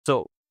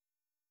So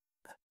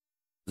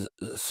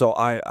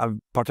I've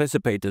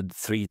participated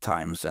 3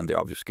 times in the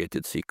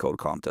Obfuscated C Code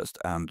Contest,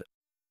 and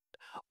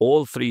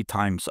all 3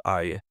 times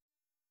I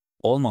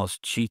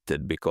almost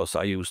cheated because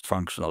I used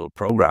functional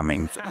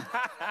programming.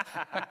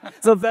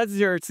 So that's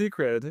your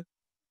secret.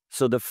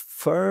 So the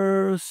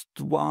first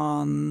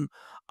one,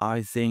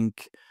 I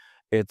think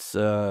it's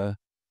an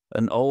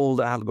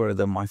old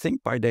algorithm, I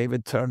think by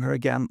David Turner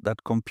again,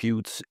 that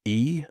computes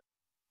E,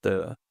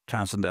 the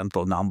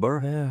transcendental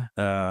number.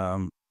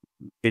 Yeah.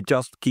 It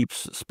just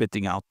keeps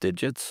spitting out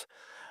digits,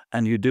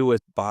 and you do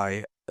it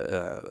by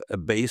a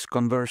base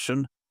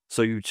conversion.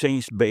 So you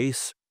change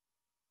base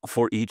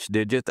for each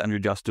digit, and you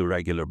just do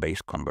regular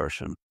base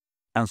conversion.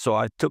 And so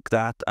I took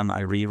that and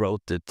I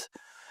rewrote it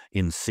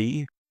in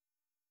C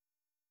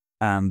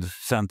and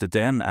sent it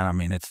in. And I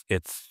mean,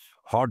 it's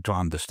hard to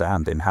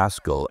understand in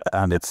Haskell,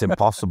 and it's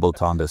impossible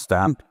to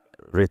understand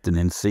written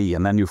in C.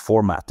 And then you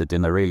format it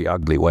in a really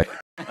ugly way.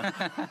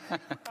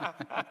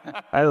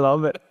 I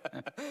love it.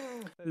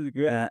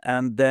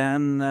 And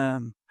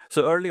then,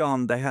 so early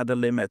on, they had a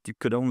limit. You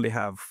could only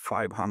have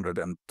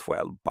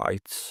 512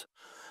 bytes.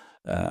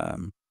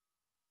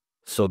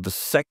 So the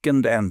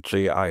second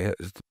entry I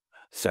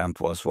sent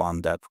was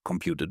one that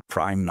computed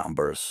prime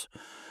numbers.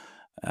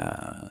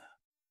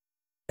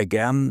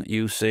 Again,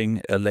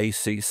 using a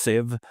lazy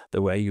sieve,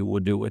 the way you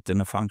would do it in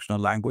a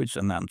functional language,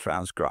 and then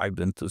transcribed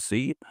into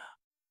C.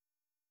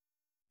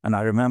 And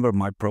I remember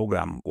my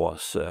program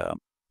was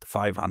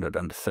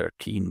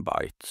 513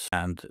 bytes.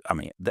 And I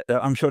mean,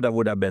 I'm sure there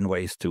would have been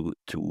ways to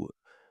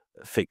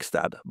fix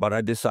that. But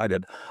I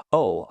decided,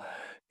 oh,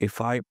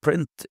 if I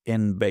print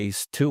in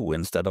base 2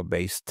 instead of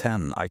base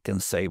 10, I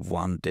can save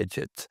 1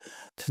 digit.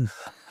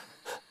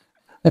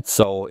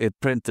 So it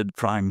printed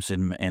primes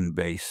in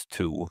base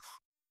 2.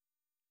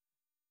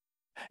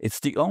 It's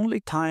the only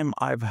time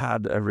I've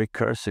had a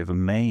recursive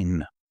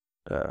main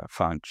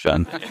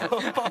function.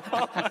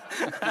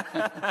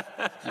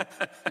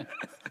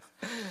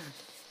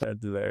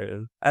 That's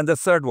hilarious. And the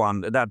third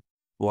one, that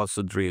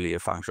wasn't really a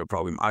functional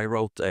problem. I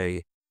wrote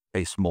a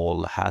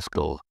small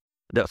Haskell,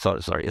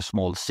 a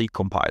small C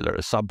compiler,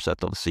 a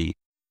subset of C.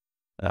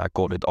 I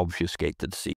called it Obfuscated C